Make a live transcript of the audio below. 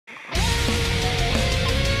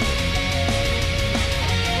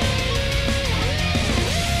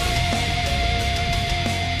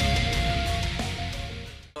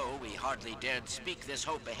dared speak this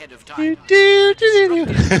hope ahead of time. That's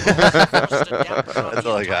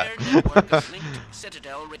all I got.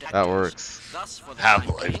 That works.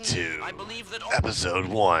 Half-Life 2, Episode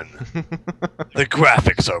 1. The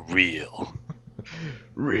graphics are real.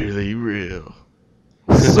 Really real.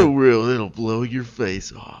 So real it'll blow your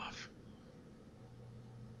face off.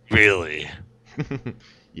 Really?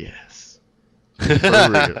 Yes. For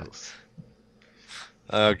reals.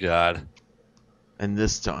 Oh god. And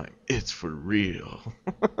this time, it's for real.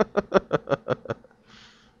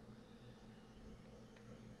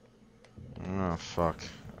 Oh, fuck.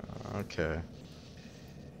 Okay.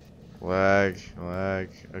 Lag.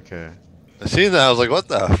 Okay. I seen that, I was like, what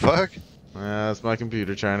the fuck? Yeah, that's my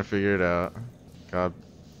computer trying to figure it out. God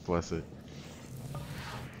bless it.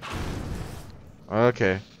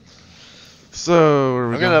 Okay. So, where are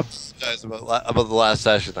we I'm gonna apologize about the last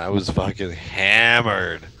session. I was fucking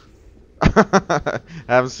hammered.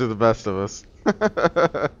 Happens to the best of us.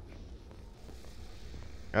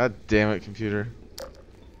 God damn it, computer.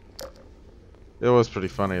 It was pretty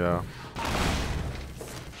funny, though.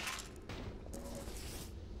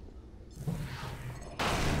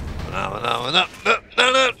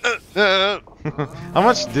 No. How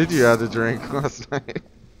much did you have to drink last night?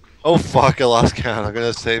 Oh fuck, I lost count. I'm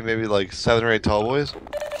gonna say maybe like 7 or 8 tall boys.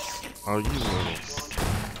 Oh, you little...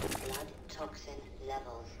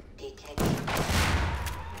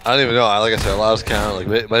 I don't even know. Like I said, I lost count. Like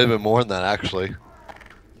it might have been more than that actually.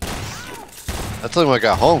 That's only when I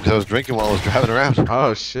got home because I was drinking while I was driving around.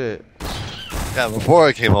 Oh shit. Yeah, before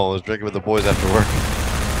I came home, I was drinking with the boys after work.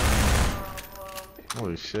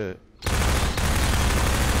 Holy shit.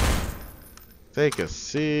 Take a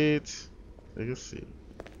seat. Take a seat.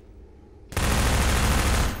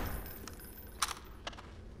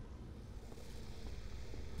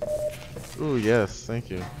 Ooh, yes, thank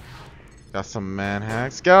you. Got some man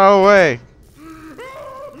hacks. Go away!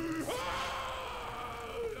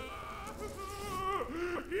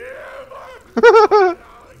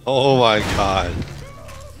 Oh my god.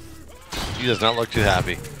 He does not look too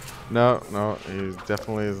happy. No, he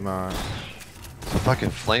definitely is not. It's a fucking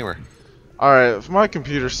flamer. Alright, if my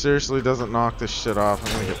computer seriously doesn't knock this shit off,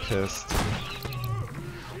 I'm gonna get pissed.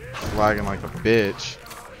 It's lagging like a bitch.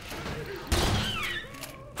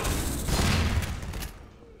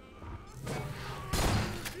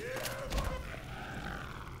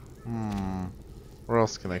 Where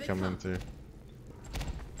else can I come into?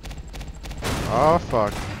 Oh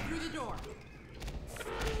fuck.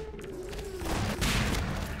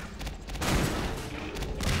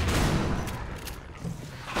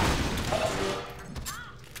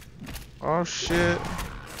 Oh shit.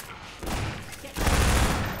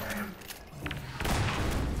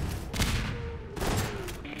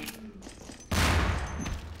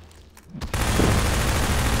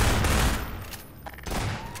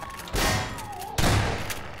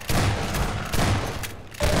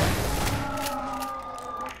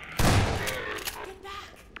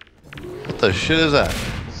 What the shit is that?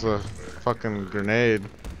 It's a fucking grenade.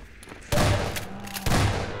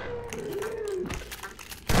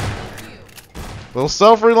 Little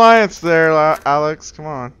self-reliance there, Alex. Come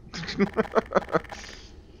on.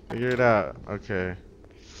 Figure it out. Okay.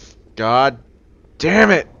 God damn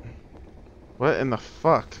it! What in the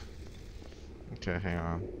fuck? Okay, hang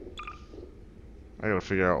on. I gotta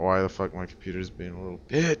figure out why the fuck my computer's being a little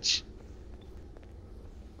bitch.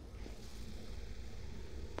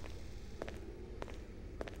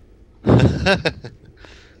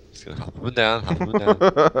 Just gonna hop up and down,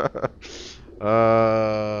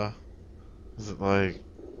 Is it like...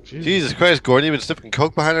 Jesus Christ, Gordon, you've been sniffing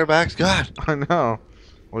coke behind our backs? God! I know.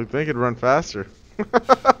 Well, they could run faster.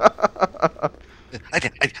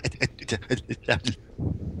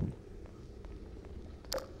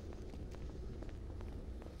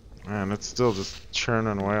 Man, it's still just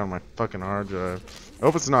churning away on my fucking hard drive. I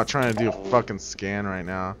hope it's not trying to do a fucking scan right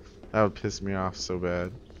now. That would piss me off so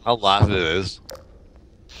bad. How loud it is.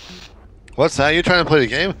 What's that? You trying to play the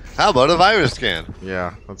game? How about a virus scan?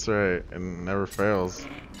 Yeah, that's right. It never fails.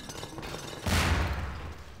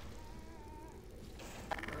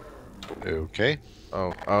 Okay.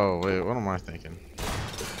 Oh, wait, what am I thinking?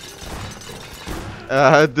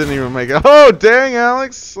 I didn't even make it. Oh, dang,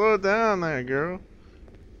 Alex! Slow down there, girl.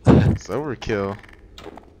 It's overkill.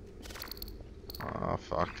 Oh,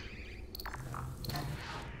 fuck.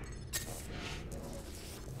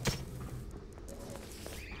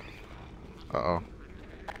 Uh-oh.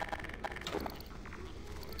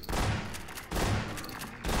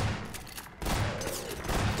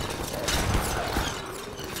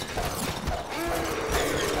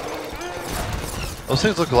 Those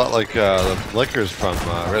things look a lot like the liquors from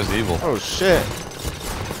Resident Evil. Oh shit.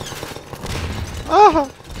 Ah.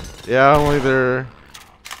 Yeah, only they're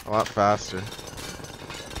a lot faster.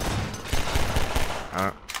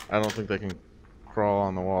 I don't think they can crawl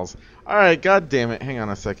on the walls. Alright, god damn it. Hang on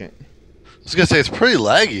a second. I was gonna say it's pretty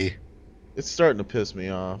laggy. It's starting to piss me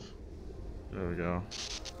off. There we go.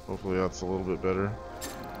 Hopefully that's a little bit better.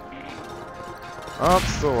 Oh,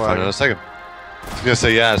 it's still Hold on lagging. a second. I was gonna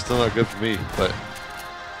say yeah, it's still not good for me, but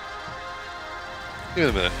give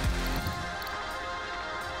it a minute.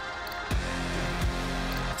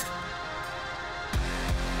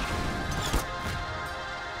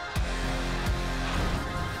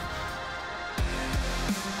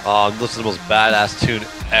 Oh, this is the most badass tune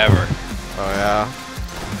ever. Oh yeah.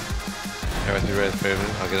 Everything ready for it.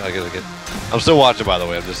 I'll get. I'm still watching, by the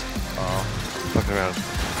way. I'm just fucking around.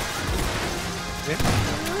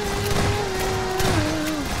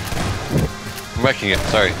 I'm wrecking it.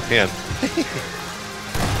 Sorry, hang on.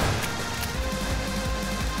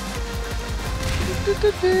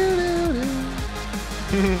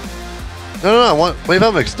 No, I want wave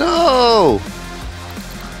up mix. No.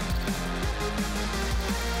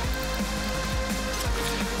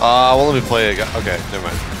 Well, let me play it. Okay, never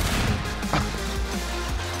mind.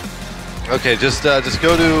 Okay, just go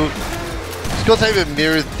type in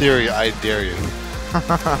Mirror Theory. I dare you.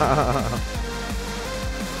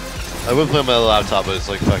 I would play on my laptop, but it's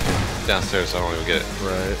like fucking downstairs, so I don't even get it.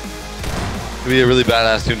 Right. It'd be a really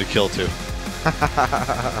badass tune to kill too.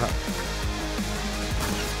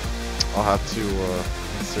 I'll have to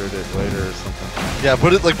insert it later or something. Yeah,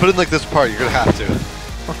 put in like this part. You're gonna have to.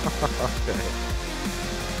 Okay.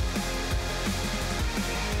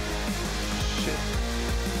 Shit.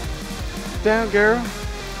 Down, girl.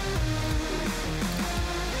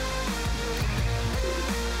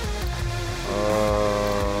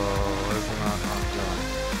 Where's it not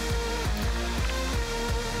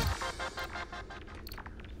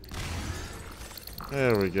going?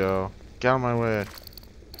 There we go. Get out of my way.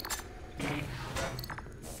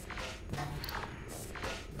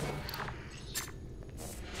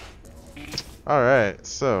 Alright,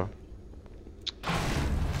 so.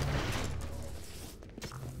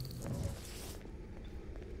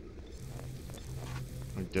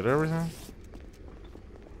 Get everything?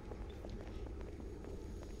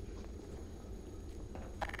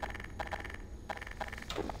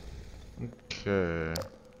 Okay.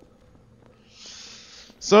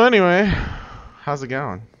 So anyway, how's it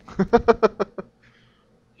going?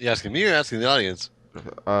 You asking me or asking the audience?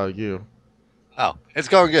 You. Oh, it's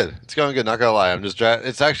going good. It's going good. Not gonna lie, I'm just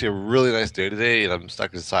it's actually a really nice day today, and I'm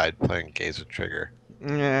stuck inside playing games with Trigger.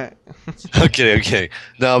 Yeah. I'm kidding.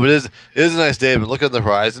 No, but it is a nice day. But look at the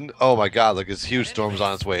horizon. Oh my God! Look, this huge storm's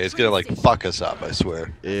on its way. It's gonna like fuck us up. I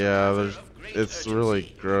swear. Yeah, it's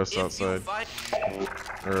really gross outside.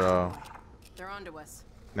 Or They're onto us.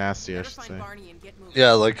 nasty, I should say.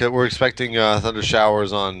 Yeah, like we're expecting thunder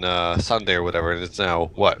showers on Sunday or whatever, and it's now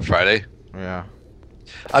what, Friday? Yeah.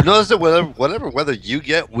 I've noticed that whatever weather you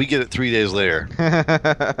get, we get it 3 days later.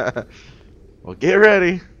 Well, get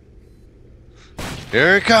ready.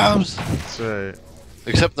 Here it comes. That's right.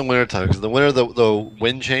 Except in the winter time, because in the winter the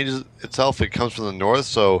wind changes itself. It comes from the north,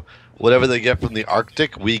 so whatever they get from the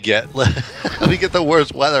Arctic, we get we get the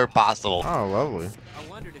worst weather possible. Oh, lovely.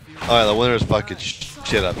 All right, the winter's fucking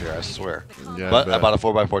shit up here, I swear. Yeah, But I bought a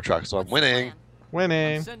 4x4 truck, so I'm winning.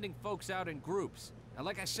 Winning. I'm sending folks out in groups. And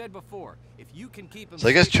like I said before, if you can keep them So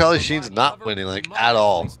I guess safe Charlie from Sheen's my not cover, winning, like, we might at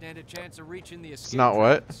all. actually stand a chance of reaching the It's escape not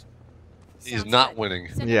what? routes. He's not winning.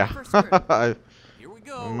 Yeah. I Here we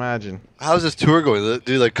go. imagine. How's this tour going?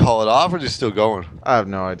 Do you like call it off or is it still going? I have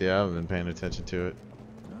no idea. I haven't been paying attention to it.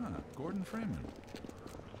 Gordon Freeman.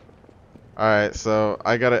 Alright, so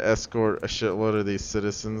I gotta escort a shitload of these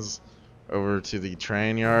citizens over to the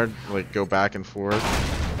train yard, like go back and forth,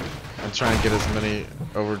 and try and get as many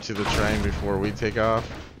over to the train before we take off.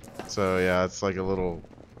 So yeah, it's like a little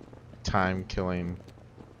time-killing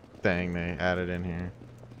thing they added in here,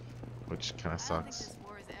 which kind of sucks.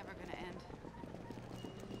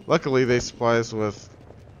 Luckily, they supply us with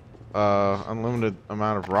unlimited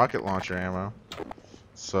amount of rocket launcher ammo,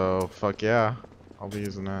 so fuck yeah, I'll be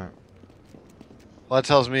using that. Well, that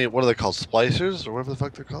tells me, what are they called? Splicers? Or whatever the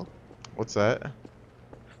fuck they're called? What's that?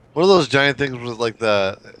 What are those giant things with like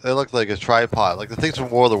they look like a tripod, like the things from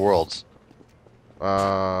War of the Worlds? The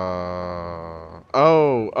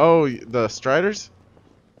Striders?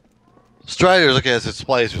 Striders, okay, it's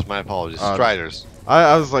splicers, my apologies. Striders.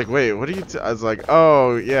 I was like, wait, what are you? I was like,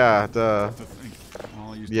 oh yeah, To think,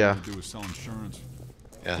 all I used Yeah. to do was sell insurance.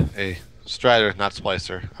 Yeah, a Strider, not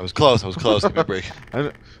Splicer. I was close. I was close. Give me a break.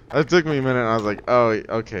 That took me a minute. And I was like, oh,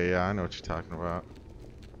 okay, yeah, I know what you're talking about.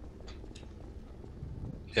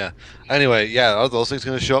 Yeah. Anyway, yeah, are those things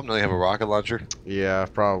gonna show up now? They have a rocket launcher. Yeah,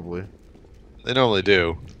 probably. They normally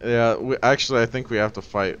do. Yeah, actually, I think we have to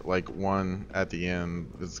fight like one at the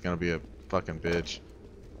end. It's gonna be a fucking bitch.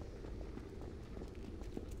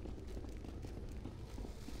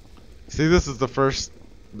 See, this is the first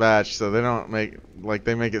batch, so they don't make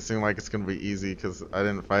they make it seem like it's gonna be easy because I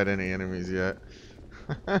didn't fight any enemies yet.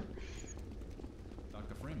 Dr.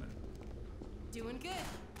 Freeman. Doing good.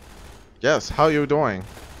 Yes, how you doing?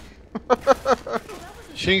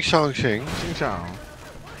 Xing shang xing. Ching chong.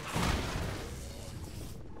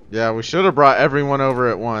 Yeah, we should have brought everyone over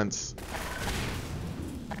at once.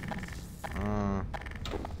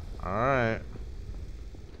 Alright.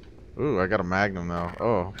 Ooh, I got a magnum though.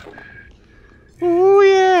 Oh. Ooh,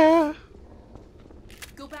 yeah.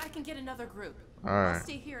 Go back and get another group. Alright. I'll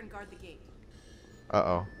stay here and guard the gate.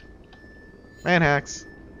 Uh-oh. Man hacks.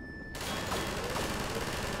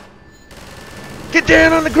 Get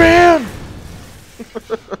down on the ground!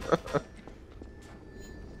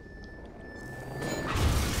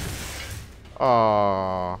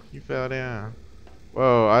 Aw, you fell down.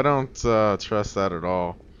 Whoa, I don't trust that at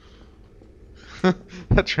all.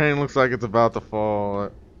 That train looks like it's about to fall.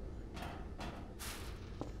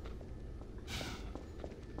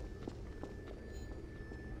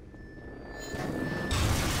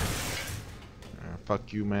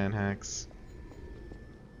 Fuck you, man hacks.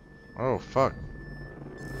 Oh, fuck.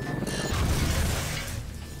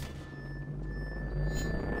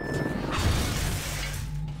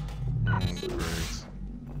 Great.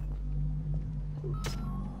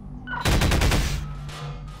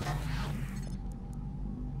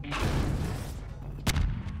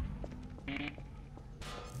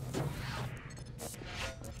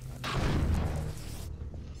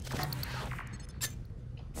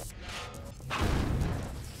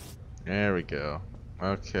 There we go.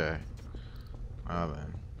 Okay. Now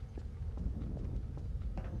then.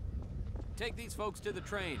 Take these folks to the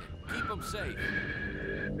train and keep them safe.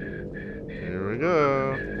 Here we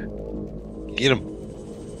go. Get him.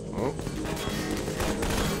 Oh.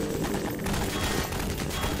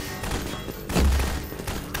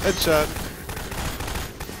 Headshot.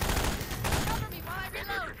 Cover me while I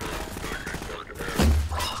reload.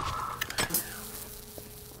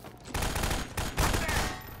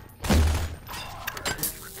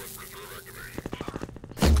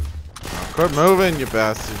 Quit moving, you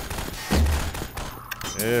bastard.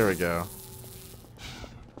 There we go.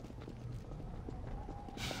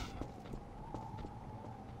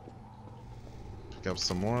 Pick up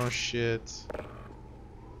some more shit.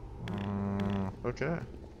 Okay.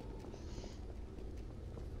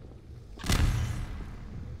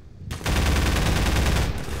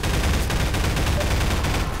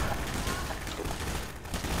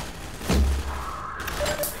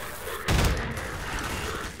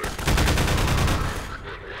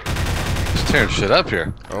 Just tearing shit up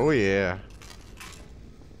here. Oh yeah.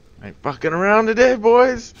 Ain't fucking around today,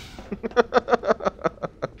 boys.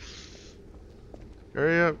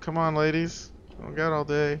 Hurry up, come on, ladies. Don't got all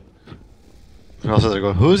day. And also they're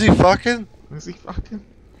going, who's he fucking? Is he fucking?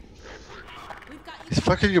 We've got you. He's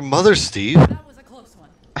fucking your mother, Steve. That was a close one.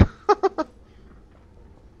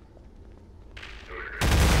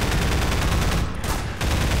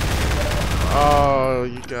 Oh,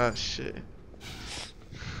 you got shit.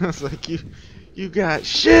 It's like you got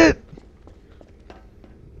shit.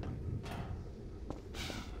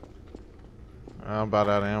 I'm about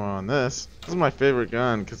out of ammo on this. This is my favorite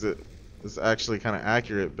gun because it is actually kind of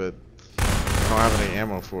accurate, but I don't have any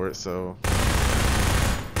ammo for it, so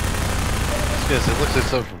Yes, it looks like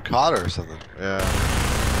something from Cotter or something. yeah.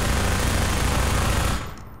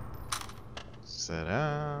 Sit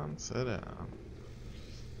down, sit down.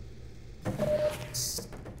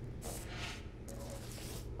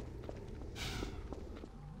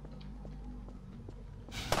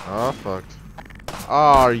 Oh fuck.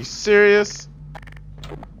 Oh, are you serious?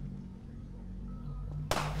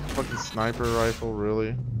 Fucking sniper rifle,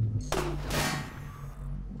 really?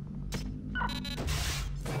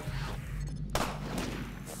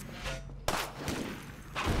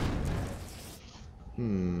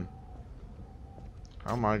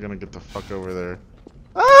 How am I gonna get the fuck over there?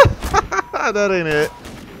 Ah! That ain't it.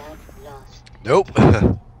 Nope.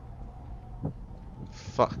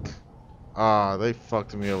 Fuck. Ah, they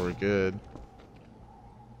fucked me over good.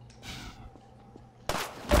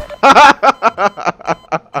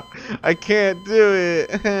 I can't do it.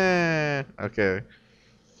 Okay.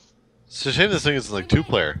 It's a shame this thing is like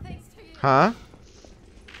 2-player. Thanks to you. Huh?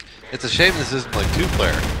 It's a shame this isn't like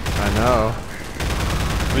 2-player. I know.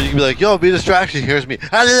 Where you can be like, yo, be a distraction. Here's me.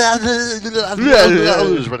 Just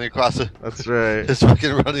running across the. That's right. Just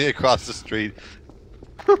fucking running across the street.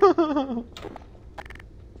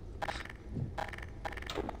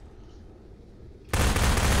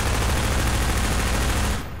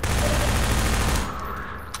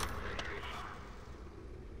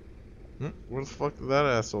 Where the fuck did that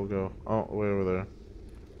asshole go? Oh, way over there.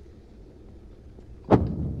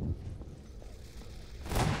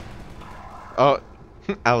 Oh,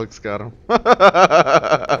 Alex got him.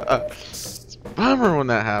 It's a bummer when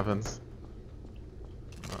that happens.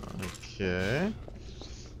 Okay.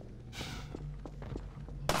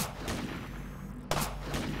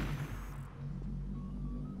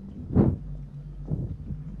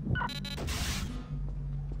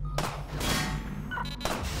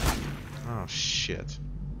 Oh shit.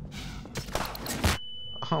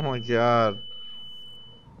 Oh my god.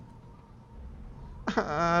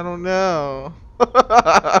 I don't know.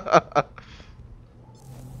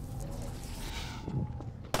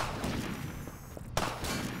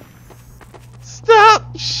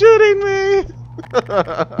 Stop shooting me!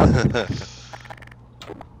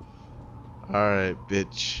 Alright,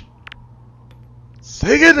 bitch.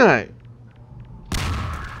 Say goodnight!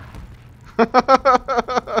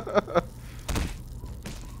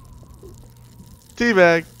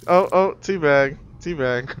 Teabag. Oh, teabag.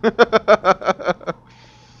 Teabag.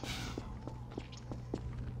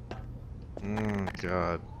 Oh,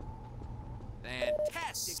 God.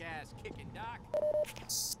 Fantastic ass kicking, Doc.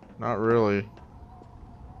 Not really.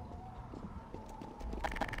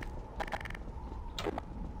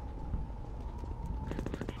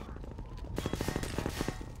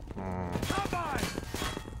 Oh. Come on!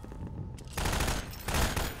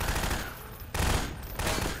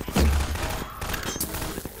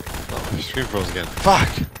 Oh, my screen froze again. Fuck!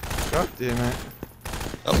 God damn it.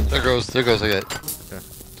 Oh, there goes again. Okay.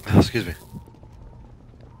 Oh, excuse me.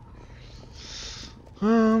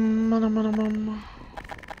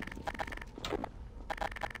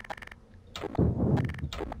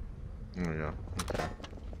 There we go. Okay.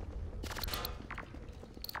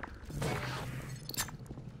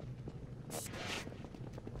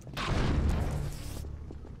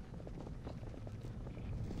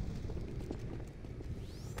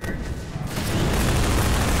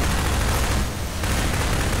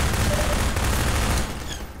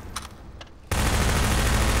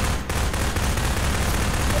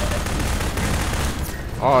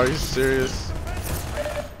 Oh, are you serious?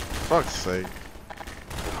 Fuck's sake.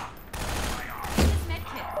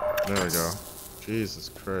 Medkit. There we go. Jesus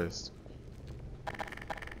Christ.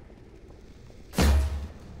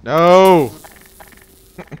 No!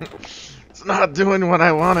 It's not doing what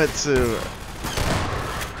I want it to.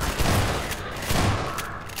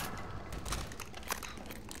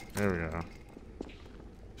 There we go.